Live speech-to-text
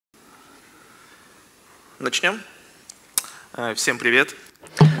Начнем. Всем привет.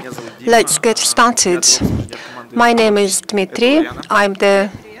 Let's get started. My name is Dmitriy. I'm the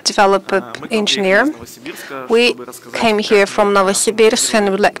developer engineer. We came here from Novosibirsk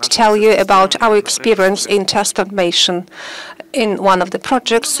and would like to tell you about our experience in test automation in one of the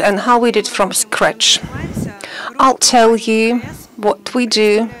projects and how we did from scratch. I'll tell you what we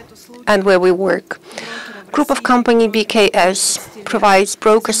do and where we work. Group of company BKS provides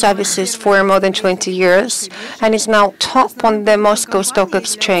broker services for more than 20 years and is now top on the Moscow Stock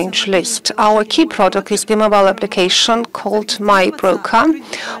Exchange list. Our key product is the mobile application called My Broker.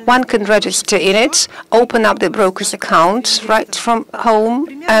 One can register in it, open up the broker's account right from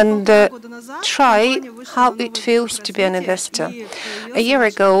home and try how it feels to be an investor. A year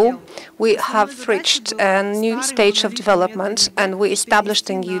ago, we have reached a new stage of development and we established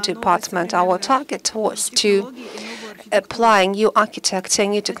a new department. Our target was to apply new architecture,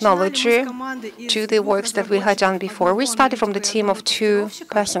 new technology to the works that we had done before. We started from the team of 2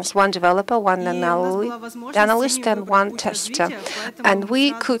 persons, 1 developer, 1 analyst, and 1 tester. And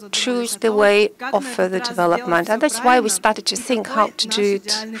we could choose the way of further development. And that's why we started to think how to do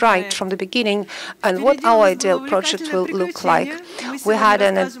it right from the beginning and what our ideal project will look like. We had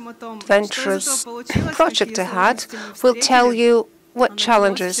an adventurous project ahead. We'll tell you what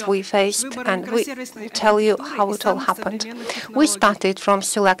challenges we faced, and we tell you how it all happened. We started from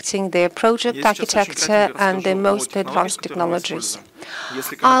selecting the project architecture and the most advanced technologies.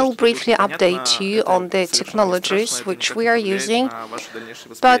 I'll briefly update you on the technologies which we are using,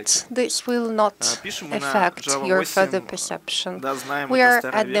 but this will not affect your further perception. We are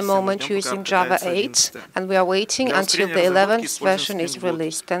at the moment using Java 8, and we are waiting until the 11th version is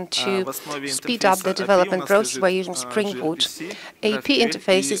released. And to speed up the development process, we're using Spring Boot. AP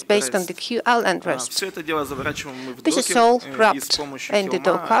interface is based on the QL and REST. This is all wrapped in the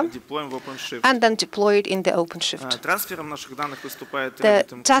Docker and then deployed in the OpenShift. The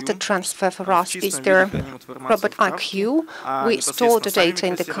data transfer for us is the Robot IQ. We store the data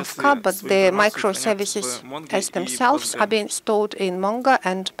in the Kafka, but the microservices as themselves are being stored in Mongo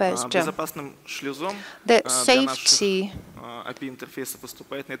and BSG. The safety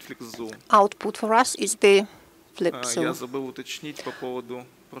output for us is the FlipZoo.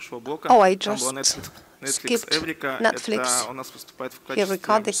 Oh, I just skipped Netflix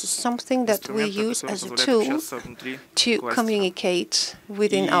Riga. This is something that we use as a tool to communicate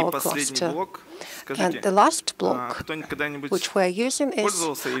within our cluster. And the last block which we're using is,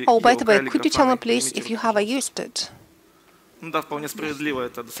 oh, by the way, could you tell me please if you have used it?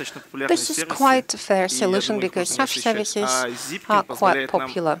 This is quite a fair solution because such services are quite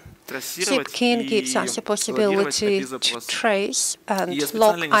popular. Zipkin gives us a possibility to trace and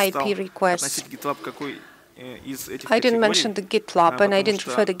log IP requests. I didn't mention the GitLab, and I didn't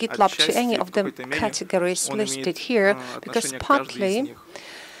refer the GitLab to any of the categories listed here, because partly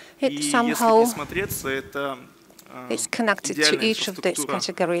it somehow is connected to each of these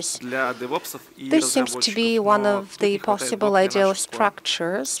categories. This seems to be one of the possible ideal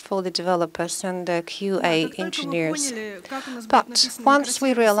structures for the developers and the QA engineers. But once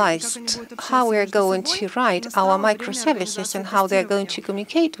we realized how we are going to write our microservices and how they are going to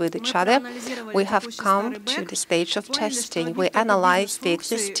communicate with each other, we have come to the stage of testing. We analyzed the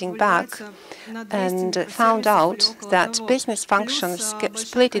existing bug and found out that business functions get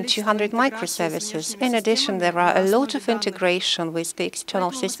split into 200 microservices. In addition, there are a lot of integration with the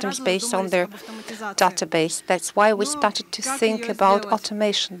external systems based on their database. That's why we started to think about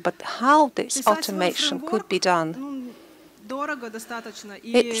automation. But how this automation could be done?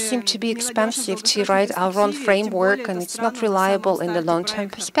 It seemed to be expensive to write our own framework, and it's not reliable in the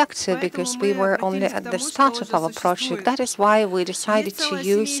long-term perspective because we were only at the start of our project. That is why we decided to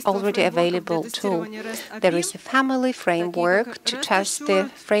use already available tool. There is a family framework to test the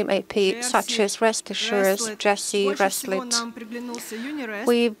frame AP, such as REST Assures, Jessie, RESTlet.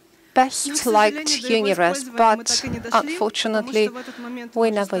 We best liked UniREST, but unfortunately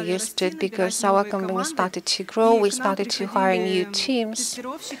we never used it because our company started to grow. We started to hire new teams,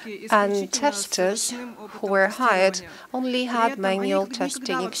 and testers who were hired only had manual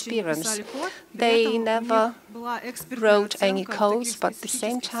testing experience. They never wrote any codes, but at the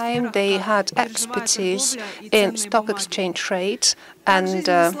same time they had expertise in stock exchange trade and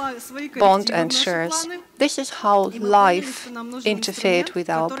bond and shares. This is how life interfered with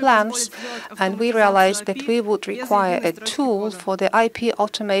our plans, and we realized that we would require a tool for the IP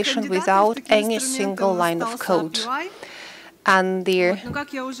automation without any single line of code. And the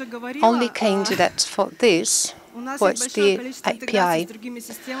only candidate for this was the API.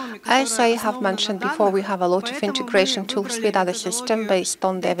 As I have mentioned before, we have a lot of integration tools with other systems based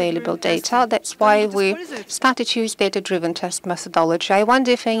on the available data. That's why we started to use data-driven test methodology. I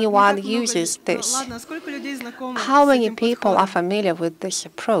wonder if anyone uses this. How many people are familiar with this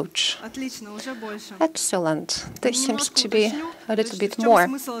approach? Excellent. This seems to be a little bit more.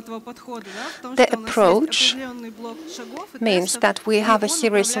 The approach means that we have a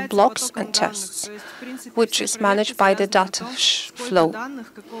series of blocks and tests, which is managed by the data flow.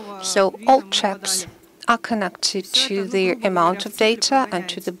 So all checks are connected to the amount of data and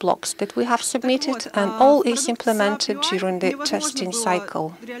to the blocks that we have submitted, and all is implemented during the testing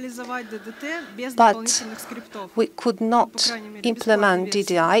cycle. But we could not implement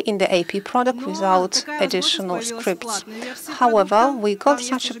DDI in the AP product without additional scripts. However, we got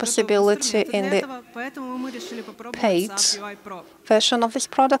such a possibility in the paid version of this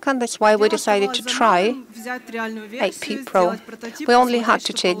product, and that's why we decided to try AP Pro. We only had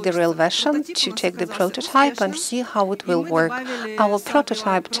to take the real version, to take the prototype and see how it will work. Our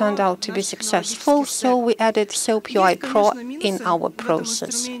prototype turned out to be successful, so we added SOAP UI Pro in our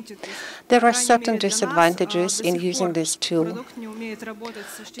process. There are certain disadvantages in using this tool.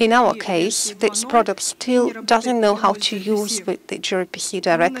 In our case, this product still doesn't know how to use with the gRPC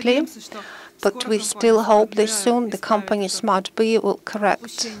directly, but we still hope that soon the company SmartBee will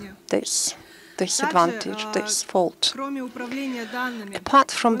correct this disadvantage, this fault.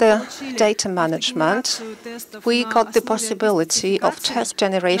 Apart from the data management, we got the possibility of test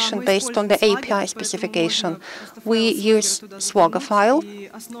generation based on the API specification. We use Swagger file,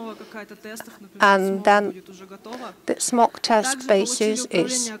 and then the Dzhumok test basis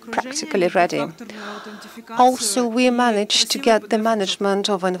is practically ready. Also, we managed to get the management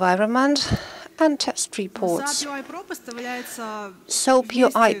of environment and test reports. SOAP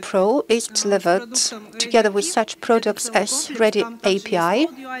UI Pro is delivered together with such products as ReadyAPI.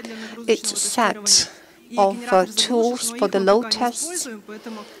 It's a set of tools for the load tests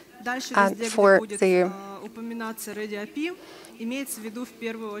and for the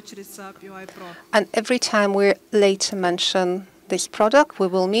and every time we later mention this product, we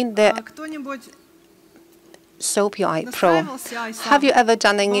will mean the SOAP UI Pro. Have you ever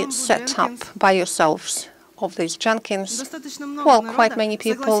done any setup by yourselves of these Jenkins? Well, quite many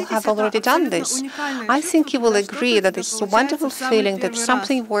people have already done this. I think you will agree that it's a wonderful feeling that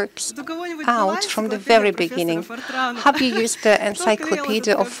something works out from the very beginning. Have you used the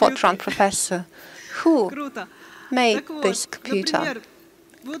encyclopedia of Fortran Professor? Who made this computer?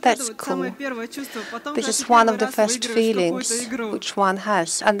 That's cool. This is one of the first feelings which one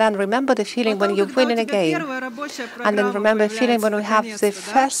has. And then remember the feeling when you win in a game. And then remember the feeling when we have the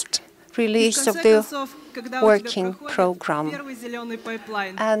first release of the working program.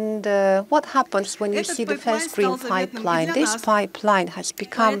 And what happens when you see the first green pipeline? This pipeline has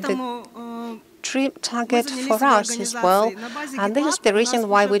become the dream target for us as well, and this is the reason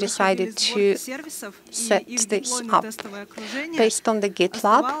why we decided to set this up. Based on the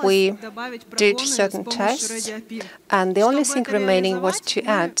GitLab, we did certain tests, and the only thing remaining was to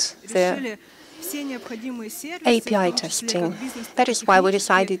add the API testing. That is why we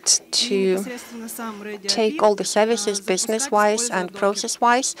decided to take all the services business-wise and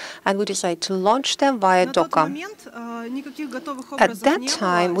process-wise, and we decided to launch them via Docker. At that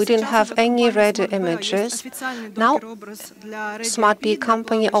time, we didn't have any ready images. Now, SmartBee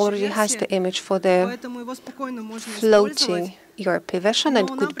company already has the image for the floating ERP version and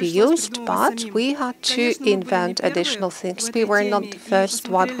could be used, but we had to invent additional things. We were not the first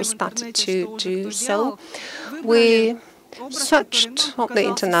one who started to do so. We searched on the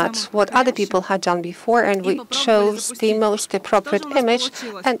internet what other people had done before, and we chose the most appropriate image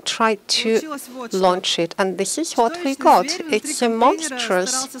and tried to launch it. And this is what we got. It's a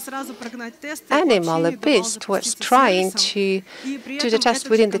monstrous animal. A beast was trying to do the test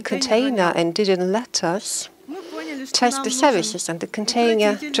within the container and didn't let us test the services, and the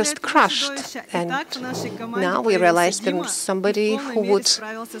container just crashed. And now we realized that somebody who would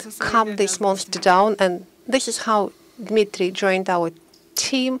calm this monster down, and this is how Dmitriy joined our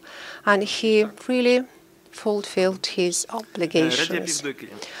team, and he really fulfilled his obligations.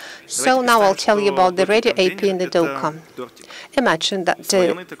 So now I'll tell you about the ReadyAPI in the Docker. Imagine that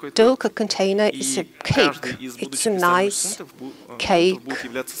the Docker container is a cake. It's a nice cake,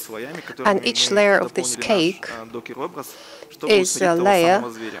 and each layer of this cake is a layer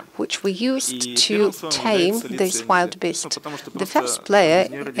which we used to tame this wild beast. The first layer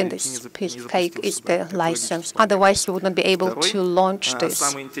in this piece of cake is the license. Otherwise, you would not be able to launch this.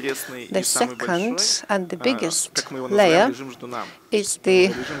 The second and the biggest layer is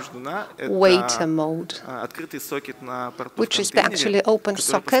the waiter mode, which is the actually open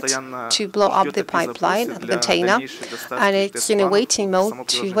socket to blow up the pipeline, the container, and it's in a waiting mode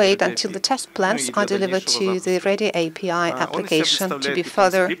to wait until the test plans are delivered to the ReadyAPI application to be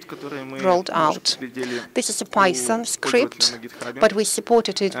further rolled out. This is a Python script, but we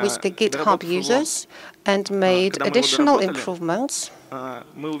supported it with the GitHub users and made additional improvements,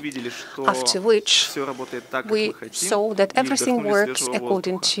 after which we saw that everything works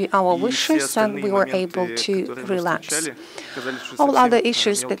according to our wishes and we were able to relax. All other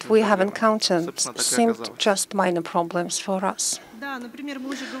issues that we have encountered seemed just minor problems for us.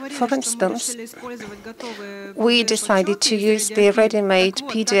 For instance, we decided to use the ready-made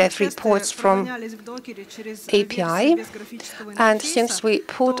PDF reports from API, and since we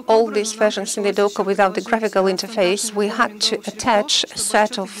put all these versions in the Docker without the graphical interface, we had to attach a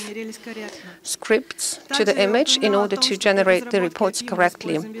set of scripts to the image in order to generate the reports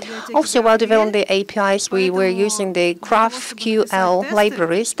correctly. Also, while developing the APIs, we were using the GraphQL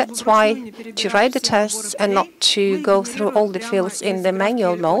libraries. That's why, to write the tests and not to go through all the fields in the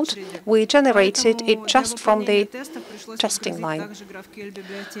manual mode, we generated it just from the testing line.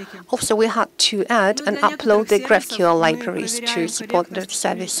 Also, we had to add and upload the GraphQL libraries to support the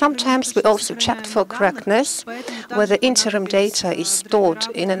service. Sometimes we also checked for correctness, whether interim data is stored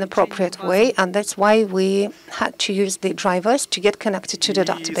in an appropriate way, and that's why we had to use the drivers to get connected to the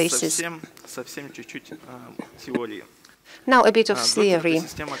databases. Now a bit of theory.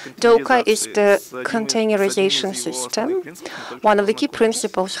 Docker is the containerization system. One of the key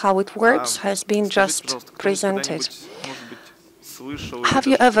principles how it works has been just presented. Have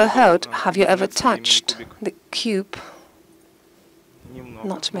you ever heard, have you ever touched the cube?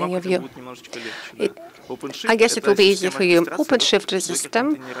 Not many of you. I guess it will be easier for you. OpenShift is a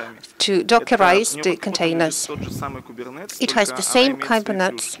system to Dockerize the containers. It has the same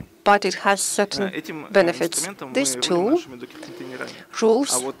Kubernetes, but it has certain benefits. This tool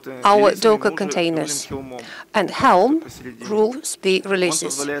rules our Docker containers, and Helm rules the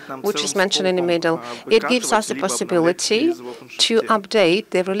releases, which is mentioned in the middle. It gives us the possibility to update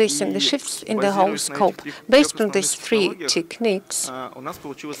the release and the shifts in the whole scope. Based on these three techniques,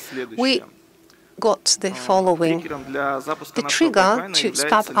 we got the following. The trigger to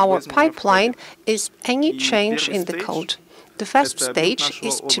start our pipeline is any change in the code. The first stage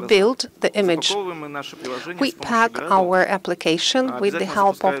is to build the image. We pack our application with the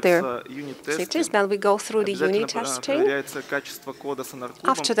help of the cities, then we go through the unit testing.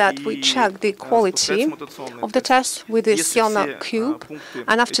 After that, we check the quality of the test with the Ulyana cube,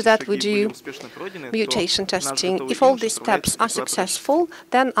 and after that we do mutation testing. If all these steps are successful,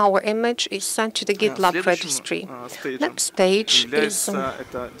 then our image is sent to the GitLab registry. Next stage is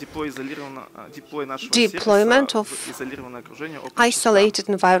deployment of isolated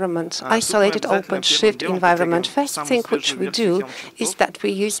environment, isolated OpenShift environment. First thing which we do is that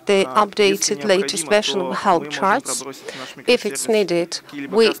we use the updated latest version of help charts. If it's needed,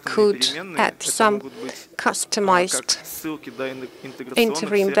 we could add some customized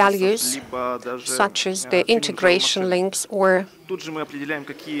interim values, such as the integration links or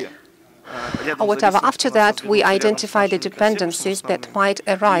whatever. After that, we identify the dependencies that might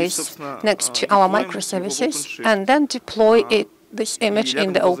arise next to our microservices and then deploy this image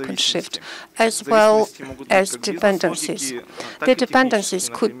in the OpenShift, as well as dependencies. The dependencies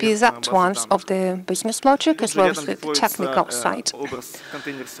could be exact ones of the business logic as well as the technical side.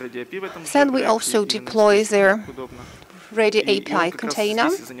 Then we also deploy their ReadyAPI container,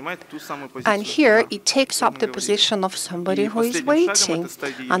 and here it takes up the position of somebody who is waiting.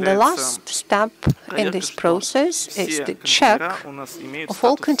 And the last step in this process is the check of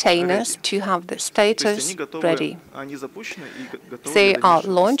all containers to have the status ready. They are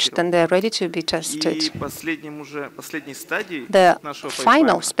launched and they're ready to be tested. The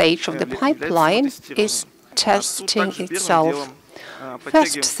final stage of the pipeline is testing itself.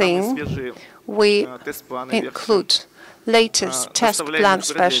 First thing, we include latest test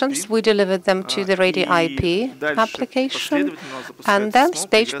plans versions. We deliver them to the ReadyAPI application, and then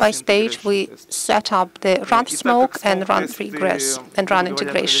stage by stage we set up the run smoke and run regress and run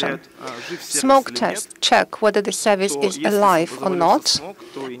integration. Smoke test check whether the service is alive or not,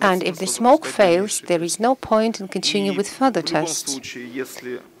 and if the smoke fails, there is no point in continuing with further tests.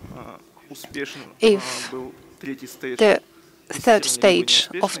 If the third stage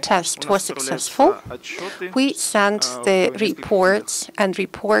of test was successful, we send the reports, and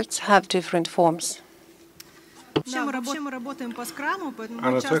reports have different forms. And I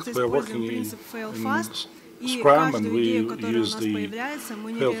think we are working in Scrum, and we use the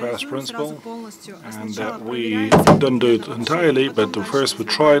fail-fast principle, and we don't do it entirely, but first we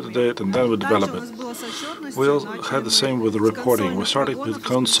tried it and then we develop it. We also had the same with the reporting. We started with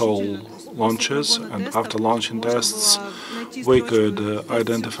console launches, and after launching tests, we could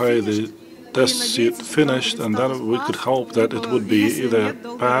identify the test suite finished, and then we could hope that it would be either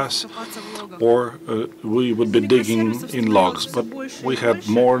pass or we would be digging in logs. But we had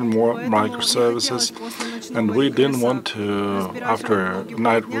more and more microservices, and we didn't want to, after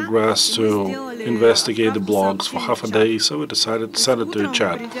night regress, to investigate the blogs for half a day, so we decided to send it to a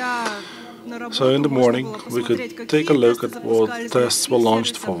chat. So in the morning, we could take a look at what tests were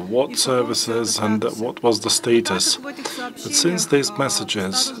launched for what services and what was the status. But since these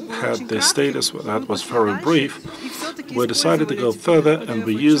messages had the status that was very brief, we decided to go further, and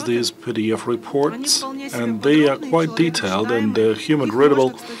we used these PDF reports, and they are quite detailed and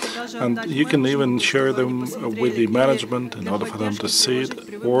human-readable, and you can even share them with the management in order for them to see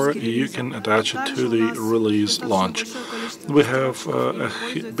it, or you can attach it to the release launch. We have a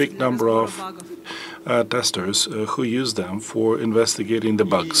big number of testers who use them for investigating the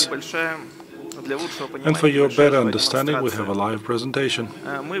bugs. And for your better understanding, we have a live presentation.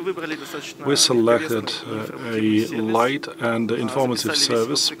 We selected a light and informative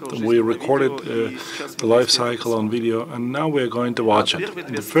service. We recorded the life cycle on video, and now we are going to watch it.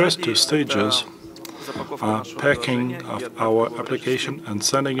 The first two stages are packing of our application and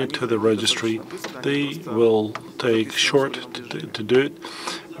sending it to the registry. They will take short to do it,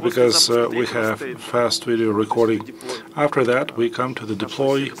 because we have fast video recording. After that, we come to the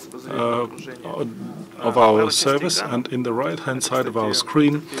deploy of our service, and in the right-hand side of our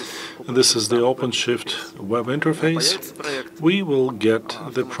screen, this is the OpenShift web interface. We will get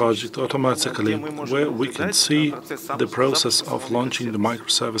the project automatically, where we can see the process of launching the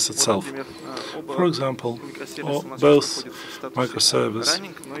microservice itself. For example, both microservices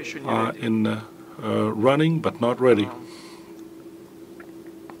are in running but not ready.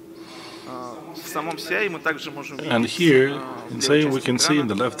 And here in CI we can see in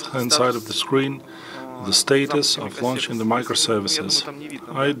the left-hand side of the screen the status of launching the microservices.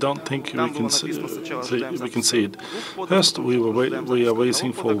 I don't think we can see it. First, we are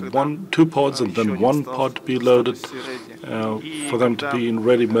waiting for two pods and then one pod to be loaded for them to be in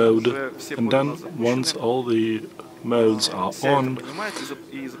ready mode, and then once all the modes are on,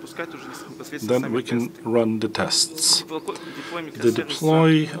 then we can run the tests. The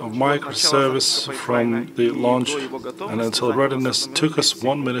deploy of microservice from the launch and until readiness took us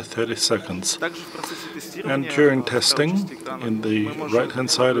 1 minute 30 seconds. And during testing, in the right-hand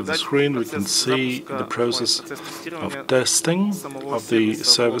side of the screen, we can see the process of testing of the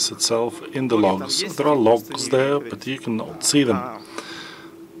service itself in the logs. There are logs there, but you cannot see them.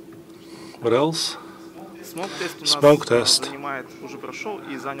 What else? Smoke test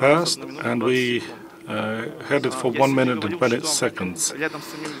passed, and we had it for 1 minute and 20 seconds.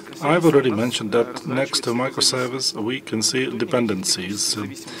 I've already mentioned that next to microservice we can see dependencies.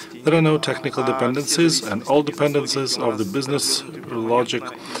 There are no technical dependencies, and all dependencies of the business logic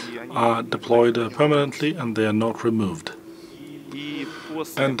are deployed permanently, and they are not removed.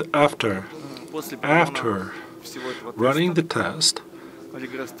 And after running the test,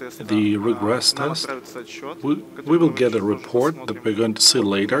 the regress test, we will get a report that we're going to see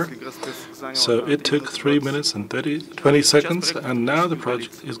later. So it took 3 minutes and 20 seconds, and now the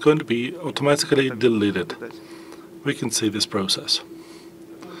project is going to be automatically deleted. We can see this process.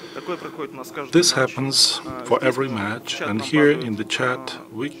 This happens for every match, and here in the chat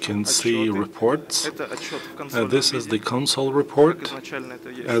we can see reports. This is the console report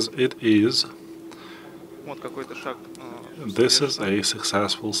as it is. This is a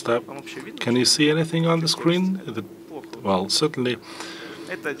successful step. Can you see anything on the screen? Well, certainly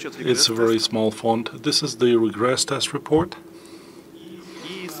it's a very small font. This is the regress test report.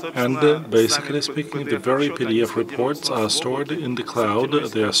 And basically speaking, the very PDF reports are stored in the cloud.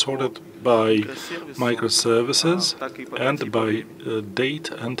 They are sorted by microservices and by date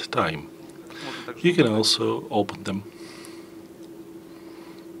and time. You can also open them.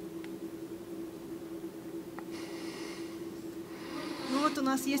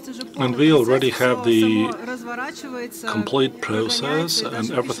 And we already have the complete process,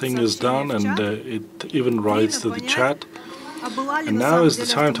 and everything is done, and it even writes to the chat. And now is the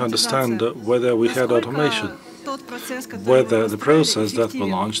time to understand whether we had automation, whether the process that we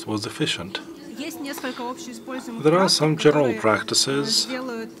launched was efficient. There are some general practices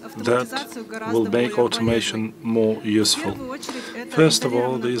that will make automation more useful. First of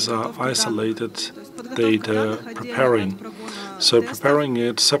all, these are isolated data preparing. so preparing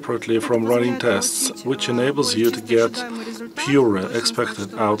it separately from running tests, which enables you to get purer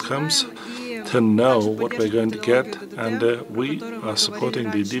expected outcomes, to know what we're going to get, and we are supporting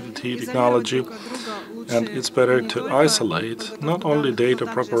the DDT technology, and it's better to isolate not only data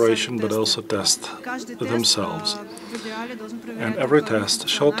preparation but also test themselves. And every test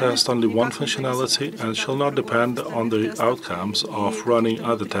shall test only one functionality and shall not depend on the outcomes of running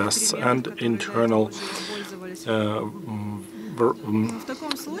other tests and internal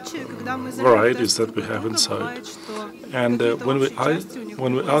varieties that we have inside. And when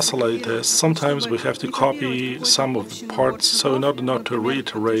we isolate tests, sometimes we have to copy some of the parts, so in order not to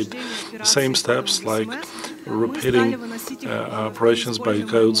reiterate the same steps, like repeating operations by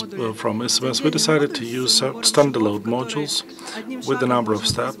codes from SMS, we decided to use standalone modules with a number of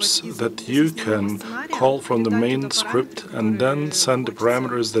steps that you can call from the main script and then send the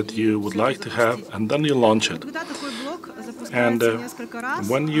parameters that you would like to have, and then you launch it. And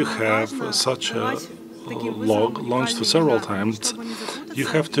when you have such a log launched to several times, you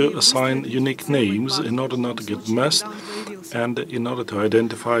have to assign unique names in order not to get messed and in order to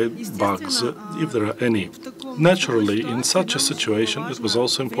identify bugs, if there are any. Naturally, in such a situation, it was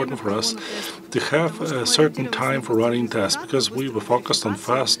also important for us to have a certain time for running tests, because we were focused on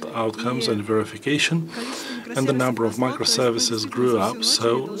fast outcomes and verification, and the number of microservices grew up,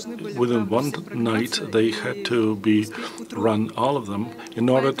 so within one night they had to be run, all of them, in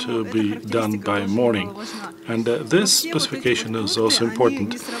order to be done by morning. And this specification is also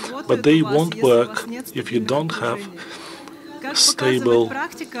important, but they won't work if you don't have stable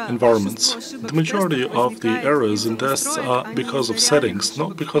environments. The majority of the errors in tests are because of settings,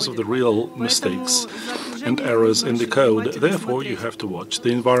 not because of the real mistakes and errors in the code. Therefore, you have to watch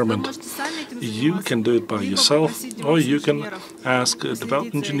the environment. You can do it by yourself, or you can ask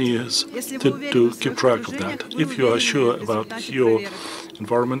development engineers to keep track of that. If you are sure about your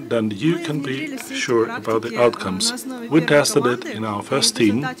environment, then you can be sure about the outcomes. We tested it in our first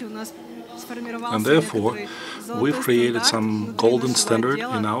team, and therefore we've created some golden standard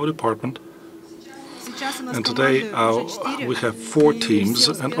in our department. And today we have 4 teams,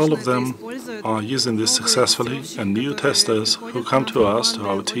 and all of them are using this successfully. And new testers who come to us, to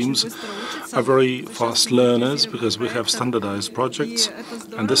our teams, are very fast learners because we have standardized projects.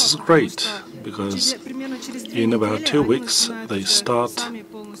 And this is great because in about 2 weeks they start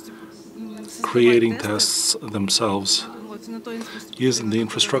creating tests themselves using the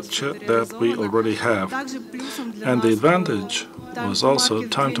infrastructure that we already have. And the advantage was also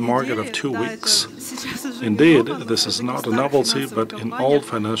time to market of 2 weeks. Indeed, this is not a novelty, but in all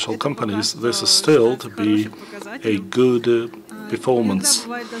financial companies, this is still to be a good performance.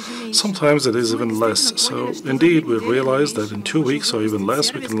 Sometimes it is even less. So indeed, we realized that in 2 weeks or even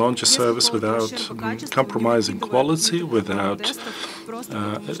less, we can launch a service without compromising quality, without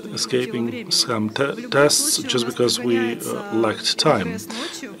escaping some tests just because we lacked time.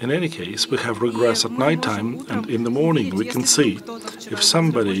 In any case, we have regress at night time, and in the morning we can see if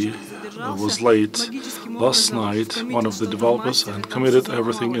somebody was late last night, one of the developers, and committed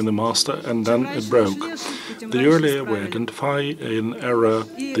everything in the master, and then it broke. The earlier we identify an error,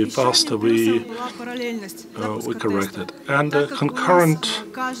 the faster we correct it. And concurrent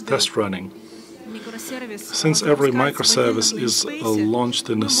test running. Since every microservice is launched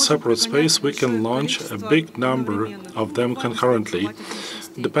in a separate space, we can launch a big number of them concurrently,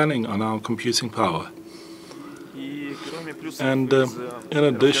 depending on our computing power. And in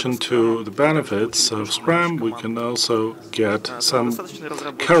addition to the benefits of Scrum, we can also get some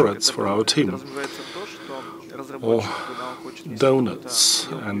carrots for our team, or donuts.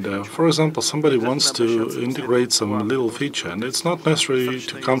 And for example, somebody wants to integrate some little feature, and it's not necessary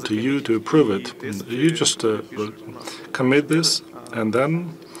to come to you to approve it. You just commit this, and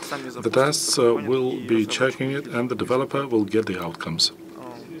then the tests will be checking it, and the developer will get the outcomes.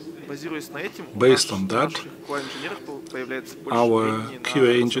 Based on that, our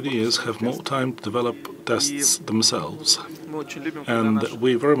QA engineers have more time to develop tests themselves. And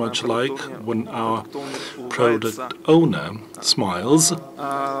we very much like when our product owner smiles.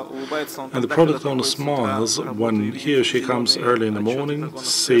 And the product owner smiles when he or she comes early in the morning,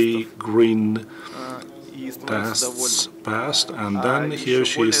 see green tests passed, and then he or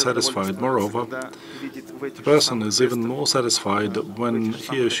she is satisfied. Moreover, the person is even more satisfied when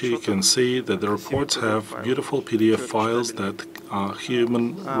he or she can see that the reports have beautiful PDF files that are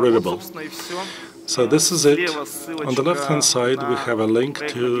human-readable. So this is it. On the left-hand side, we have a link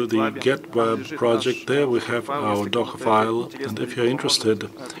to the GetWeb project. There we have our Docker file, and if you're interested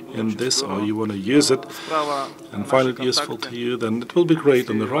in this or you want to use it and find it useful to you, then it will be great.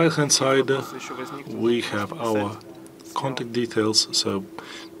 On the right-hand side, we have our contact details, so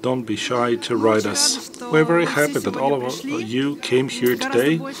don't be shy to write us. We're very happy that all of you came here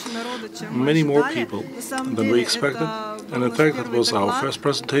today, many more people than we expected, and in fact that was our first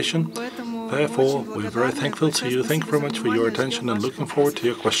presentation. Therefore, we're very thankful to you. Thank you very much for your attention and looking forward to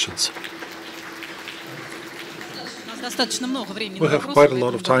your questions. We have quite a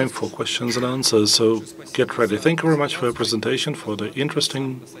lot of time for questions and answers, so get ready. Thank you very much for your presentation, for the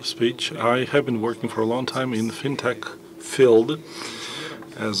interesting speech. I have been working for a long time in the fintech field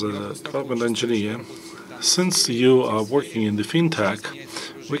as a development engineer. Since you are working in the fintech,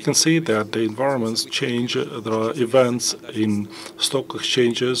 we can see that the environments change. There are events in stock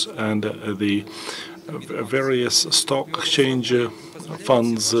exchanges, and the various stock exchange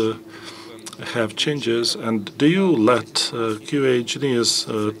funds have changes. And do you let QA engineers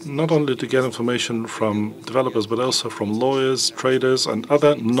not only to get information from developers but also from lawyers, traders and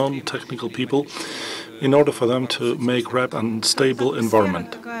other non-technical people in order for them to make rapid and stable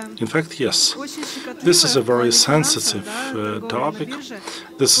environment? In fact, yes. This is a very sensitive topic.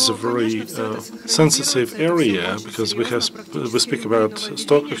 This is a very sensitive area because we speak about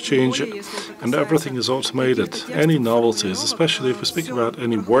stock exchange and everything is automated. Any novelties, especially if we speak about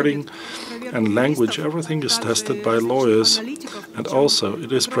any wording and language, everything is tested by lawyers, and also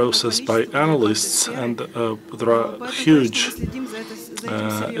it is processed by analysts, and there are huge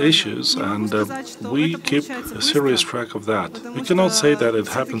issues, and we keep a serious track of that. We cannot say that it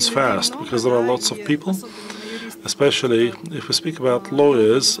happens fast, because there are lots of people, especially if we speak about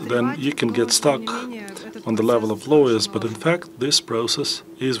lawyers, then you can get stuck on the level of lawyers, but in fact this process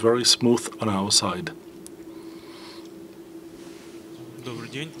is very smooth on our side.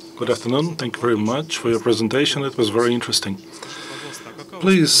 Good afternoon. Thank you very much for your presentation. It was very interesting.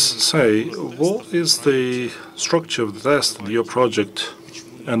 Please say, what is the structure of the test in your project,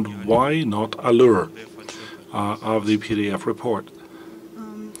 and why not Allure of the PDF report?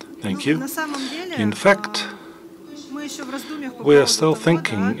 Thank you. In fact, we are still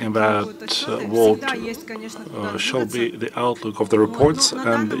thinking about what shall be the outlook of the reports,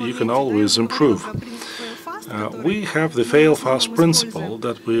 and you can always improve. We have the fail-fast principle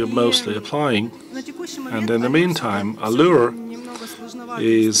that we are mostly applying, and in the meantime, Allure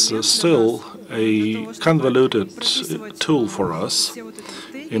is still a convoluted tool for us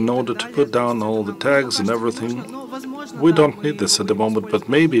in order to put down all the tags and everything. We don't need this at the moment, but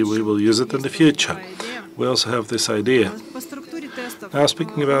maybe we will use it in the future. We also have this idea. Now,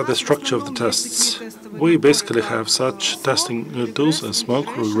 speaking about the structure of the tests, we basically have such testing tools as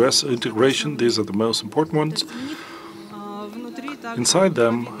smoke, regress, integration. These are the most important ones. Inside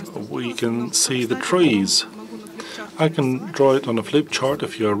them, we can see the trees. I can draw it on a flip chart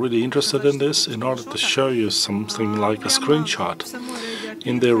if you are really interested in this, in order to show you something like a screenshot.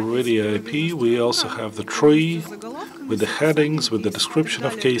 In the ReadyAPI, we also have the tree with the headings, with the description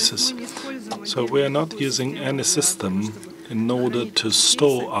of cases. So we are not using any system in order to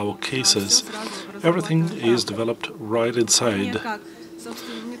store our cases. Everything is developed right inside.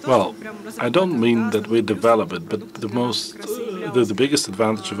 Well, I don't mean that we develop it, but the biggest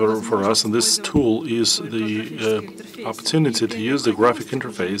advantage for us in this tool is the opportunity to use the graphic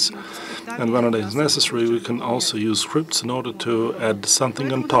interface, and when it is necessary, we can also use scripts in order to add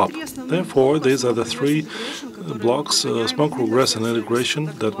something on top. Therefore, these are the three blocks, smoke, regress, and integration,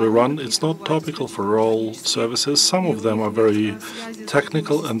 that we run. It's not topical for all services. Some of them are very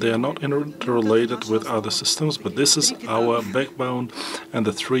technical, and they are not interrelated with other systems, but this is our backbone and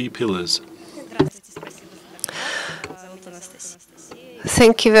the three pillars.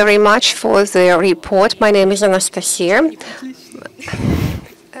 Thank you very much for the report. My name is Anastasia.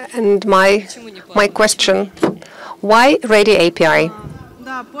 And my question, why ReadyAPI?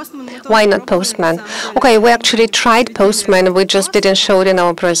 Why not Postman? Okay, we actually tried Postman, we just didn't show it in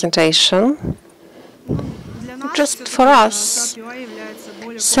our presentation. Just for us.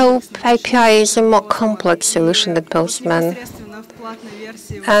 So API is a more complex solution than Postman.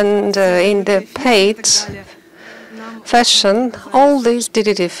 And in the paid version, all these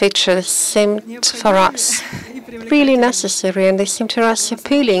DDD features seemed for us really necessary, and they seem to us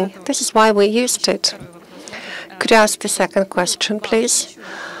appealing. This is why we used it. Could I ask the second question, please?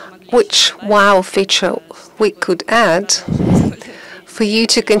 Which wow feature we could add for you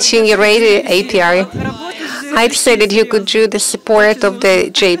to continue ReadyAPI? I'd say that you could do the support of the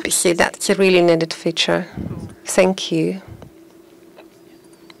JPC. That's a really needed feature. Thank you.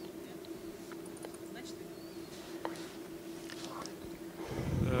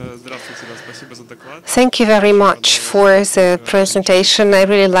 Thank you very much for the presentation. I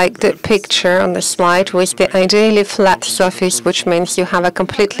really like the picture on the slide with the ideally flat surface, which means you have a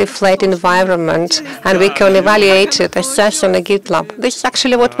completely flat environment, and we can evaluate it, assess on a GitLab. This is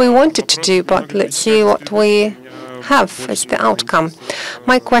actually what we wanted to do, but let's see what we have as the outcome.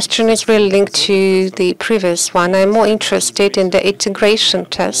 My question is really linked to the previous one. I'm more interested in the integration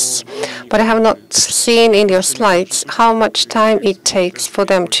tests, but I have not seen in your slides how much time it takes for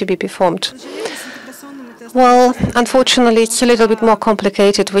them to be performed. Well, unfortunately, it's a little bit more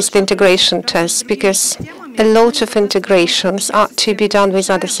complicated with the integration tests because a lot of integrations are to be done with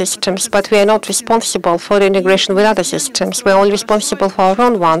other systems, but we are not responsible for the integration with other systems. We're only responsible for our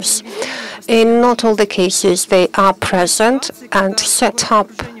own ones. In not all the cases, they are present and set up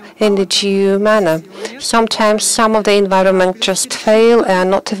in the due manner. Sometimes some of the environment just fail and are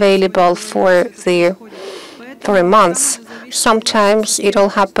not available for a month. Sometimes it all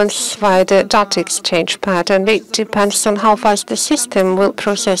happens via the data exchange pad, and it depends on how fast the system will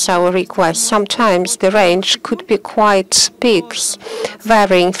process our requests. Sometimes the range could be quite big,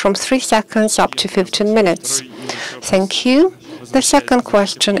 varying from 3 seconds up to 15 minutes. Thank you. The second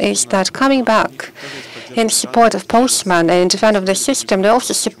question is that coming back in support of Postman and in defense of the system, they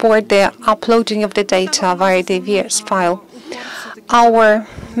also support the uploading of the data via the VS file. Our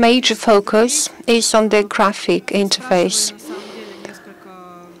major focus is on the graphic interface.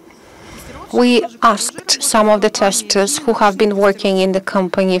 We asked some of the testers who have been working in the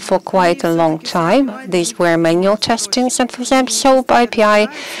company for quite a long time. These were manual testings, and for them, SOAP API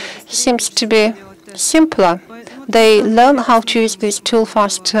seems to be simpler. They learn how to use this tool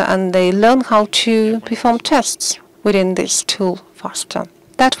faster, and they learn how to perform tests within this tool faster.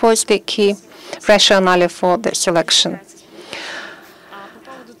 That was the key rationale for the selection.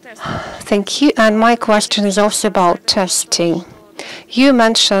 Thank you. And my question is also about testing. You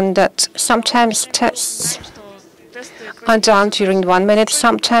mentioned that sometimes tests are done during 1 minute.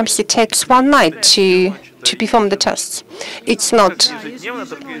 Sometimes it takes one night to perform the tests. It's not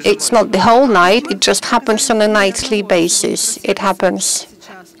the whole night. It just happens on a nightly basis. It happens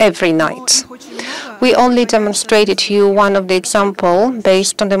every night. We only demonstrated to you one of the example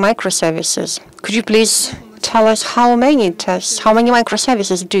based on the microservices. Could you please tell us how many tests, how many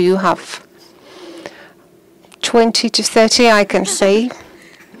microservices do you have? 20 to 30, I can say.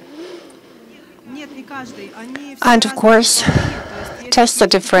 And of course, tests are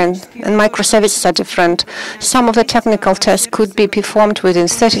different and microservices are different. Some of the technical tests could be performed within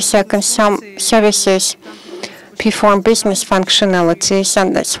 30 seconds. Some services perform business functionalities,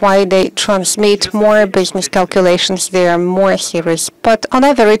 and that's why they transmit more business calculations. They are more serious. But on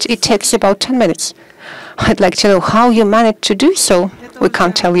average, it takes about 10 minutes. I'd like to know how you managed to do so. We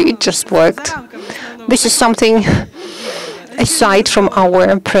can't tell you. It just worked. This is something aside from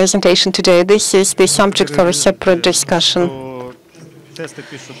our presentation today. This is the subject for a separate discussion.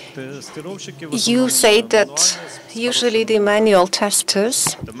 You say that usually the manual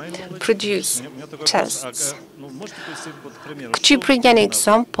testers produce tests. Could you bring an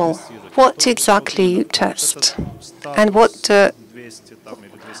example? What exactly you test? And what do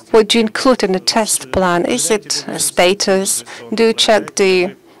you include in the test plan? Is it a status? Do you check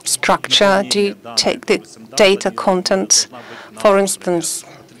the structure? Do you take the data content? For instance,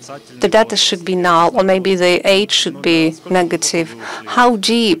 the data should be null, or maybe the age should be negative. How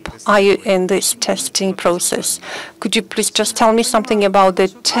deep are you in this testing process? Could you please just tell me something about the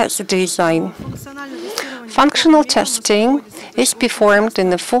test design? Functional testing is performed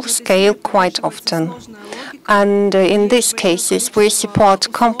in a full scale quite often. And in these cases, we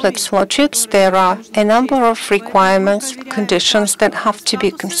support complex logics. There are a number of requirements, conditions that have to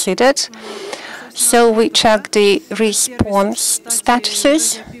be considered. So we check the response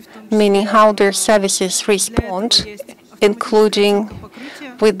statuses, meaning how their services respond, including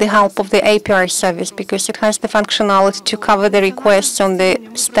with the help of the API service, because it has the functionality to cover the requests on the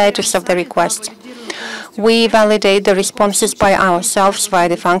status of the request. We validate the responses by ourselves via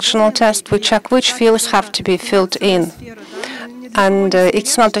the functional test. We check which fields have to be filled in. And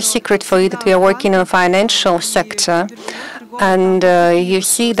it's not a secret for you that we are working in the financial sector. And you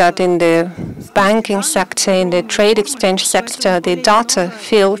see that in the banking sector, in the trade exchange sector, the data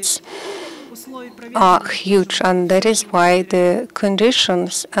fields are huge. And that is why the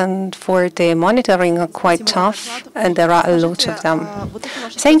conditions and for the monitoring are quite tough, and there are a lot of them.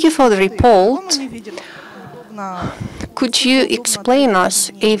 Thank you for the report. Could you explain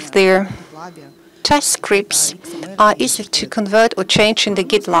us if there test scripts are easy to convert or change in the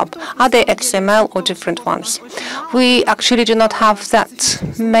GitLab. Are they XML or different ones? We actually do not have that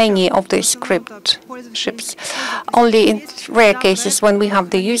many of these scripts, only in rare cases when we have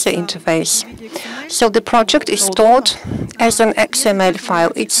the user interface. So the project is stored as an XML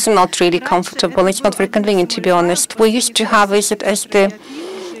file. It's not really comfortable. It's not very convenient, to be honest. We used to have it as the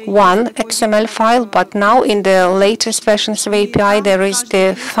one XML file, but now in the latest versions of API, there is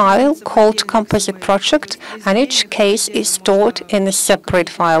the file called composite project, and each case is stored in a separate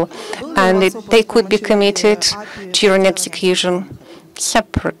file, and they could be committed during execution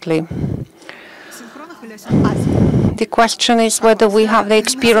separately. The question is whether we have the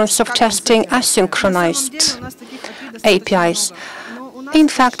experience of testing asynchronized APIs. In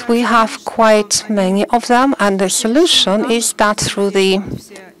fact, we have quite many of them, and the solution is that through the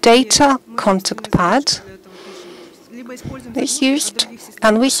data contact pad is used,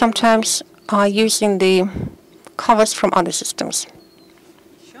 and we sometimes are using the covers from other systems.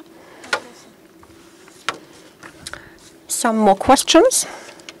 Some more questions?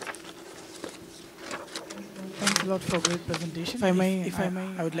 Thanks a lot for a great presentation. If I may,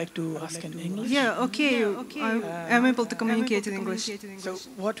 I would like to ask in English. Yeah, okay. I'm able to communicate in English. So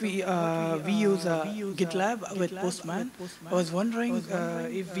what we use GitLab with Postman. I was wondering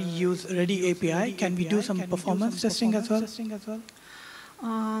if we use ReadyAPI, can we do some performance testing as well?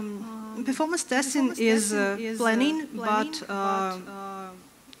 Performance testing is planning, but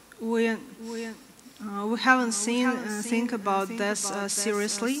we haven't think about this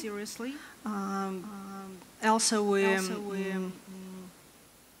seriously. Also, we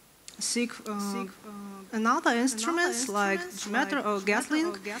seek another instruments like Dzhumok or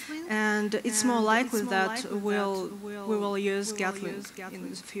Gatling, and it's more likely that we will use Gatling in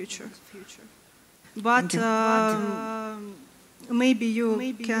the future. But maybe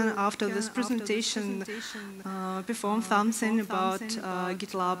you can, after this presentation, perform something about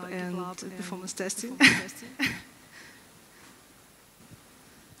GitLab and performance testing.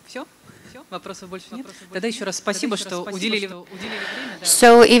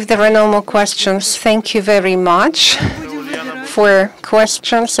 So if there are no more questions, thank you very much for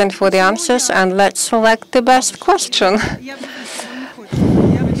questions and for the answers, and let's select the best question.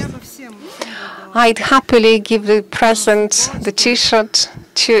 I'd happily give the present, the T-shirt,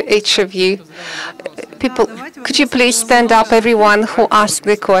 to each of you. People, could you please stand up, everyone who asked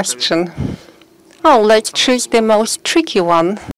the question? Oh, let's choose the most tricky one.